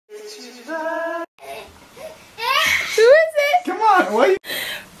Who is it? Come on, what?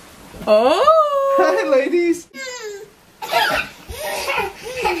 Oh! Hi, ladies.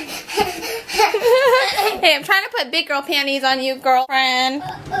 Hey, I'm trying to put big girl panties on you, girlfriend.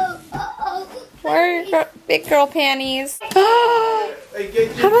 Where are your big girl panties? How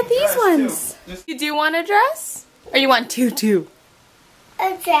about these ones? You do want a dress? Or you want tutu?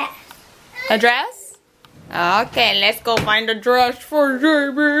 A dress. A dress? Okay, let's go find a dress for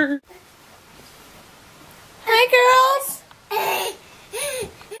JB. Hi, girls.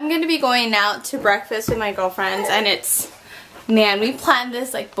 I'm gonna be going out to breakfast with my girlfriends, and man, we planned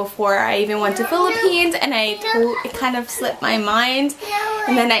this like before I even went to Philippines, and it kind of slipped my mind,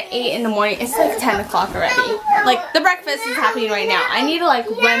 and then at 8 in the morning, it's like 10 o'clock already. Like, the breakfast is happening right now. I need to like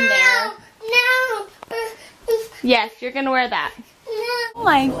run there. No. Yes, you're gonna wear that. Oh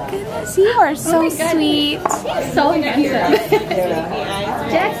my goodness, you are so sweet. He's so handsome.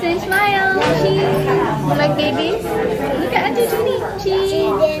 Jackson, smile. Cheese. You like babies? Look at Auntie Judy. Cheese.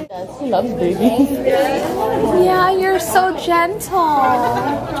 He loves babies. Yeah, you're so gentle.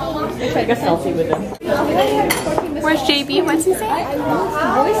 Take a selfie with him. Where's JB? What's he saying?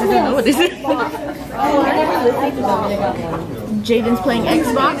 What is it? Jaden's playing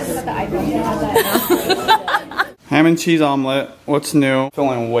Xbox. Ham and cheese omelet. What's new?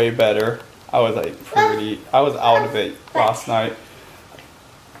 Feeling way better. I was out of it last night.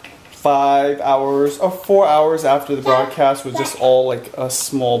 5 hours or 4 hours after the broadcast was just all like a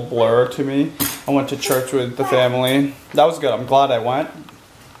small blur to me. I went to church with the family. That was good. I'm glad I went.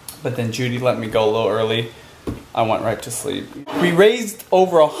 But then Judy let me go a little early. I went right to sleep. We raised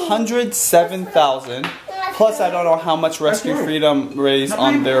over 107,000. Plus, I don't know how much Rescue Freedom raised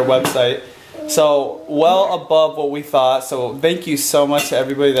on their website. So, well above what we thought. So, thank you so much to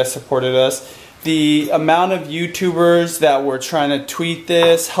everybody that supported us. The amount of YouTubers that were trying to tweet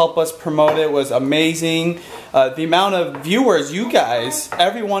this, help us promote it was amazing. The amount of viewers, you guys,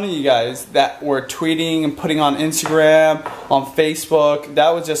 every one of you guys that were tweeting and putting on Instagram, on Facebook,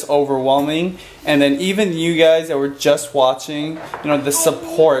 that was just overwhelming. And then even you guys that were just watching, you know, the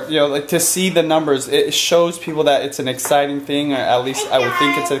support, you know, like to see the numbers, it shows people that it's an exciting thing, or at least I would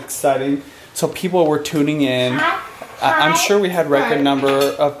think it's exciting. So people were tuning in. I'm sure we had record number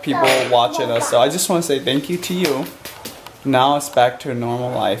of people watching us, so I just want to say thank you to you. Now it's back to a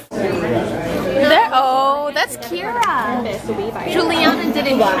normal life. Oh, that's Kira. Juliana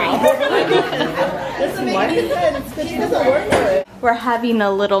didn't drink. We're having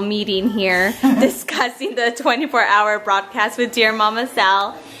a little meeting here discussing the 24-hour broadcast with Dear Mama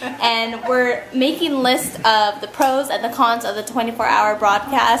Sal, and we're making lists of the pros and the cons of the 24-hour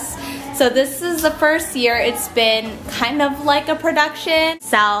broadcast. So this is the first year it's been kind of like a production.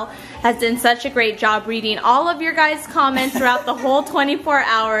 Sal has done such a great job reading all of your guys' comments throughout the whole 24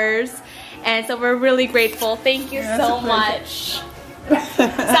 hours. And so we're really grateful. Thank you so much.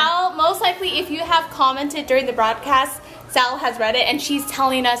 Sal, most likely if you have commented during the broadcast, Sal has read it, and she's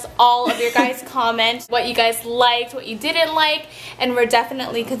telling us all of your guys' comments, what you guys liked, what you didn't like, and we're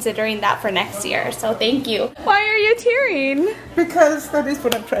definitely considering that for next year. So thank you. Why are you tearing? Because that is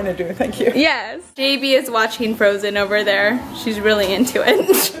what I'm trying to do. Thank you. Yes. JB is watching Frozen over there. She's really into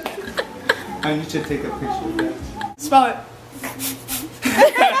it. I need to take a picture of that. Smell it.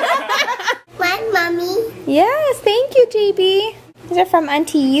 What, Mommy? Yes, thank you, JB. These are from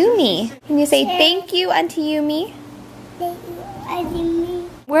Auntie Yumi. Can you say thank you, Auntie Yumi? I didn't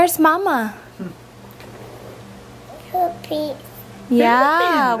Where's Mama? Puppy.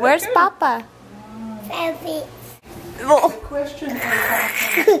 Yeah, where's Papa? Puppy. Question.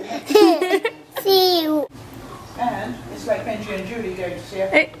 See you. And it's like Benji and Judy going to see if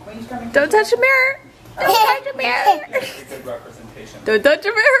Hey, Queen's coming. don't touch the mirror. Don't touch the mirror. Good representation. Don't touch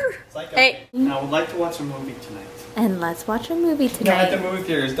the mirror. Hey. I would like to watch a movie tonight. And let's watch a movie No, at the tonight. movie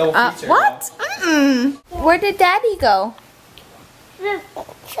theaters, double feature. What? Where did Daddy go?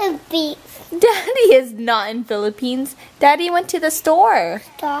 Puppy. Daddy is not in Philippines. Daddy went to the store.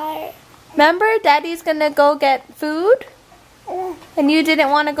 Star. Remember, Daddy's gonna go get food? And you didn't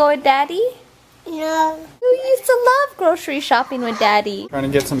want to go with Daddy? No. You used to love grocery shopping with Daddy. Trying to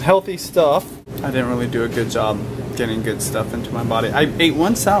get some healthy stuff. I didn't really do a good job getting good stuff into my body. I ate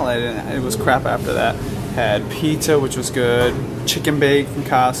one salad and it was crap after that. Had pizza, which was good. Chicken bake from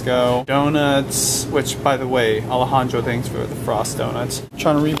Costco. Donuts, which, by the way, Alejandro, thanks for the frost donuts.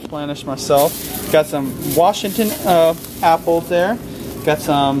 Trying to replenish myself. Got some Washington apples there. Got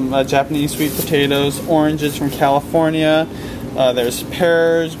some Japanese sweet potatoes. Oranges from California. There's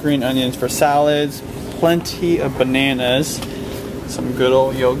pears, green onions for salads. Plenty of bananas. Some good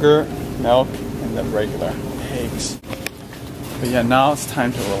old yogurt, milk, and then regular eggs. But yeah, now it's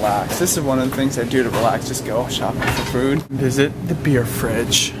time to relax. This is one of the things I do to relax. Just go shopping for food. Visit the beer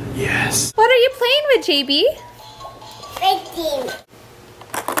fridge. Yes. What are you playing with, JB? Fishing.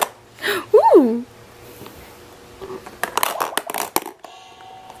 Ooh.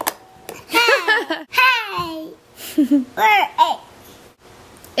 Hi. Where is it?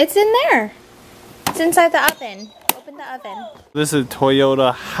 It's in there. It's inside the oven. Open the oven. This is a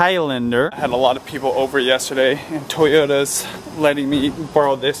Toyota Highlander. I had a lot of people over yesterday, and Toyota's letting me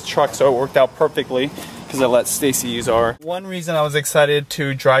borrow this truck, so it worked out perfectly because I let Stacy use ours. One reason I was excited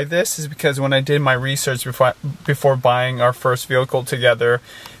to drive this is because when I did my research before buying our first vehicle together,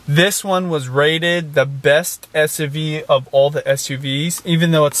 this one was rated the best SUV of all the SUVs.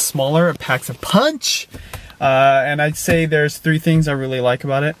 Even though it's smaller, it packs a punch. And I'd say there's 3 things I really like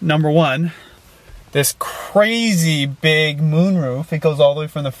about it. Number 1, this crazy big moonroof. It goes all the way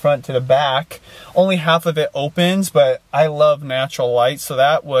from the front to the back. Only half of it opens, but I love natural light, so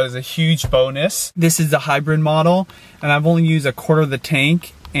that was a huge bonus. This is the hybrid model, and I've only used a quarter of the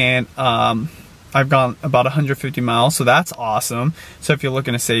tank, and I've gone about 150 miles, so that's awesome. So if you're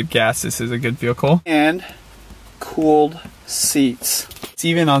looking to save gas, this is a good vehicle. And cooled seats. It's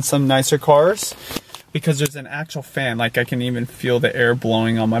even on some nicer cars, because there's an actual fan. Like, I can even feel the air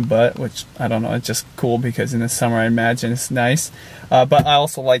blowing on my butt, which, I don't know, it's just cool because in the summer I imagine it's nice. But I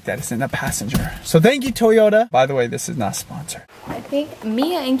also like that it's in the passenger. So thank you, Toyota. By the way, this is not sponsored. I think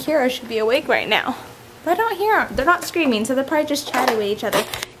Mia and Kira should be awake right now. But I don't hear them. They're not screaming, so they're probably just chatting with each other.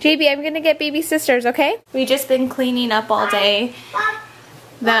 JB, I'm gonna get baby sisters, okay? We've just been cleaning up all day.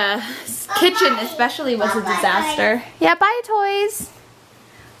 The kitchen especially was a disaster. Yeah, bye, toys.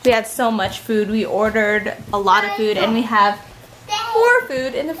 We had so much food. We ordered a lot of food, and we have more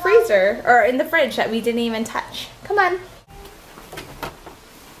food in the freezer, or in the fridge, that we didn't even touch. Come on.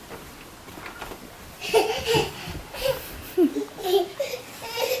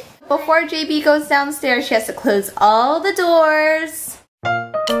 Before JB goes downstairs, she has to close all the doors.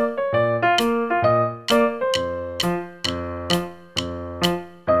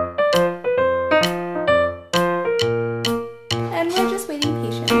 And we're just waiting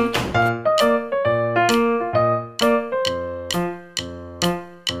patiently.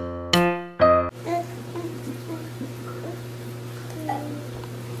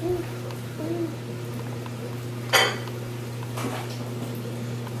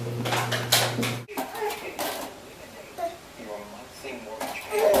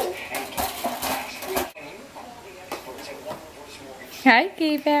 Hi,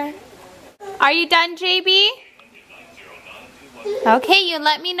 Gay Bear. Are you done, JB? Okay, you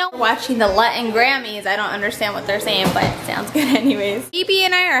let me know. We're watching the Latin Grammys. I don't understand what they're saying, but it sounds good anyways. JB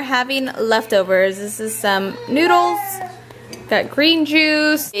and I are having leftovers. This is some noodles. Got green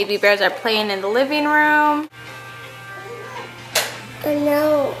juice. Baby bears are playing in the living room.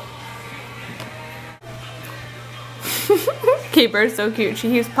 Oh no. Kay Bear's so cute. She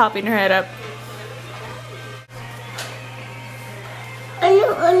keeps popping her head up.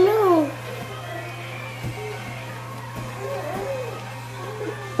 Oh no.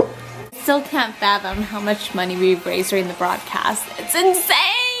 Still can't fathom how much money we've raised during the broadcast. It's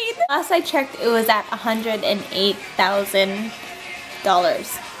insane! Last I checked, it was at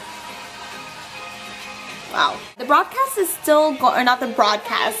 $108,000. Wow. The broadcast is still going, or not the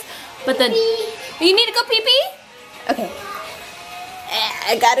broadcast, but the... You need to go pee-pee? Okay.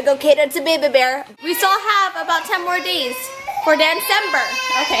 I gotta go cater to Baby Bear. We still have about 10 more days for Dancember.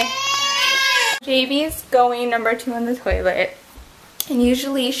 Okay. JB's going number 2 on the toilet. And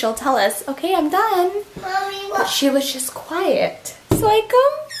usually she'll tell us, okay, I'm done. Mommy, But she was just quiet. So I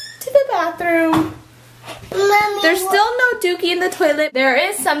come to the bathroom. Mommy, There's still no dookie in the toilet. There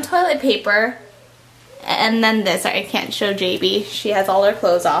is some toilet paper. And then this, I can't show JB. She has all her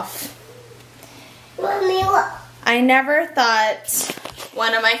clothes off. Mommy, what? I never thought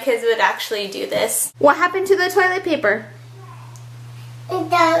one of my kids would actually do this. What happened to the toilet paper?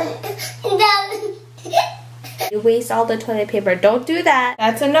 Down. You waste all the toilet paper. Don't do that.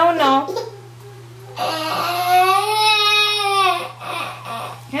 That's a no-no.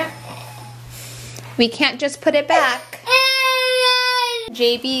 Yep. We can't just put it back.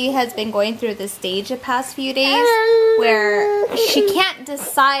 JB has been going through this stage the past few days where she can't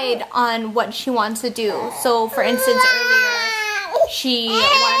decide on what she wants to do. So, for instance, earlier she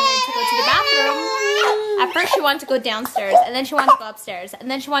wanted to go to the bathroom. At first she wanted to go downstairs, and then she wanted to go upstairs,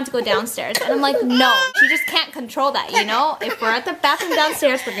 and then she wanted to go downstairs. And I'm like, no, she just can't control that, you know? If we're at the bathroom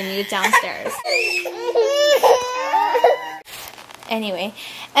downstairs, we're gonna need it downstairs. Anyway,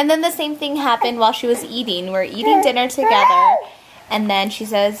 and then the same thing happened while she was eating. We're eating dinner together, and then she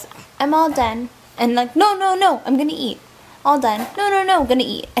says, I'm all done. And like, no, I'm gonna eat. all done. No, I'm gonna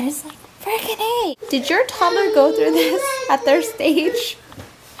eat. And it's like, freaking hey. Did your toddler go through this at their stage?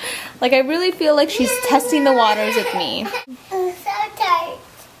 Like, I really feel like she's testing the waters with me. I'm so tired.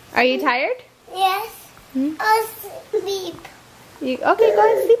 Are you tired? Yes. I'll sleep. Okay, go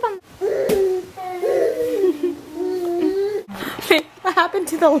ahead and sleep on. Wait, what happened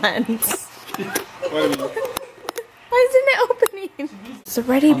to the lens? Why isn't it opening? It's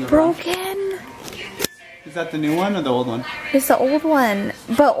already broken. Is that the new one or the old one? It's the old one,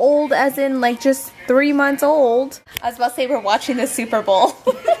 but old as in like just 3 months old. I was about to say we're watching the Super Bowl.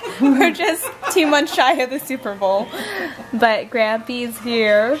 We're just 2 months shy of the Super Bowl. But Grampy's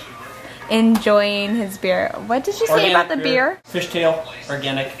here enjoying his beer. What did you say Organic about the beer? Fishtail,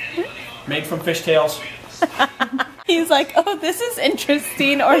 organic, made from fishtails. He's like, oh, this is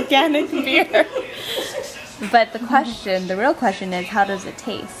interesting, organic beer. But the real question is, how does it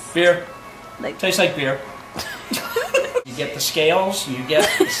taste? Beer. Like, Tastes like beer. You get the scales, you get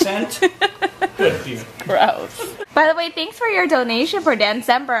the scent. Good beer. gross. By the way, thanks for your donation for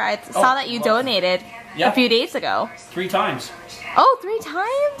Dancember. I saw that you donated a few days ago. 3 times. Oh, 3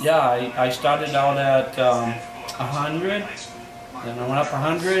 times? Yeah, I started out at 100, then I went up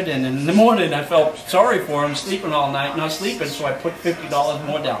 100, and in the morning I felt sorry for him, sleeping all night, not sleeping, so I put $50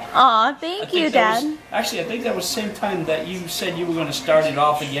 more down. Aw, thank you, Dad. Actually, I think that was the same time that you said you were going to start it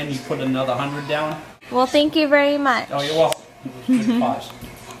off again, you put another 100 down. Well, thank you very much. Oh, you're welcome. It was a good cause.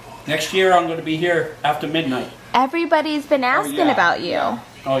 Next year I'm going to be here after midnight. Everybody's been asking about you.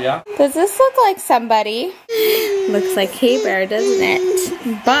 Oh, yeah? Does this look like somebody? Looks like K-Bear, doesn't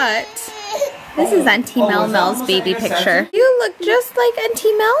it? But this is Auntie Mel Mel's baby picture. You look just like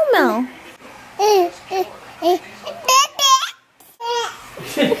Auntie Mel Mel.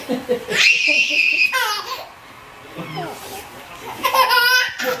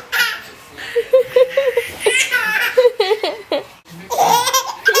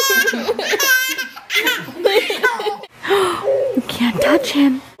 You can't touch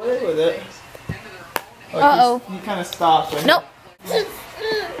him. Play with it. Uh-oh. He kind of stopped. Right? Nope.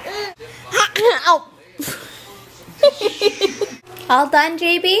 Ow. All done,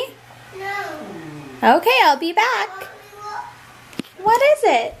 JB? No. Okay, I'll be back. What is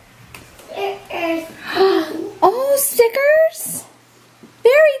it? Oh, stickers?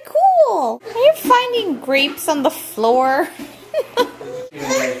 Very cool. Are you finding grapes on the floor?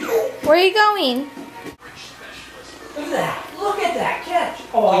 Where are you going? Look at that. Look at that catch.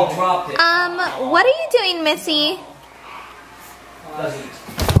 Oh, he dropped it. What are you doing, Missy?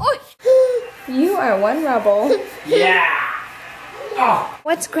 Oh, you are one rebel. Yeah. Oh.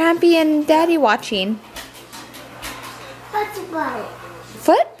 What's Grampy and Daddy watching? Football.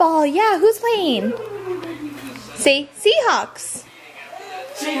 Football, yeah. Who's playing? Say, Seahawks.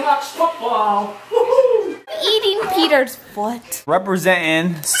 Seahawks football. Woohoo. Eating Peter's foot.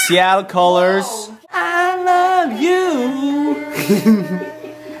 Representing Seattle colors. Whoa. I love you.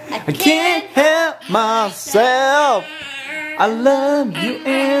 I can't help myself. I love you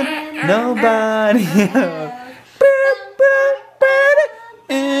and nobody else.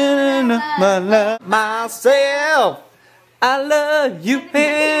 And I love myself. I love you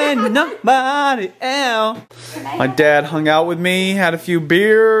and nobody else. My dad hung out with me, had a few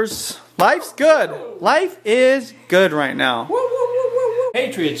beers. Life's good. Life is good right now.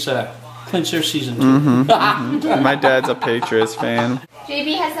 Patriots clinch their season 2. My dad's a Patriots fan.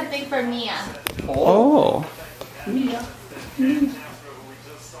 JB has something for Mia. Oh. Mia.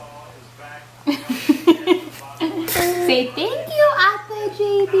 Say thank you, Apple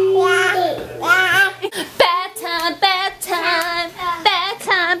JB. Bad time, bad time, bad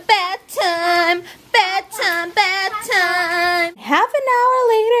time, bad time, bad time, bad time. Half an hour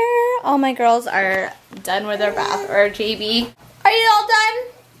later, all my girls are done with their bath. Or JB, are you all done?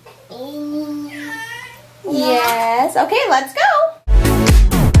 Yes. Okay, let's go.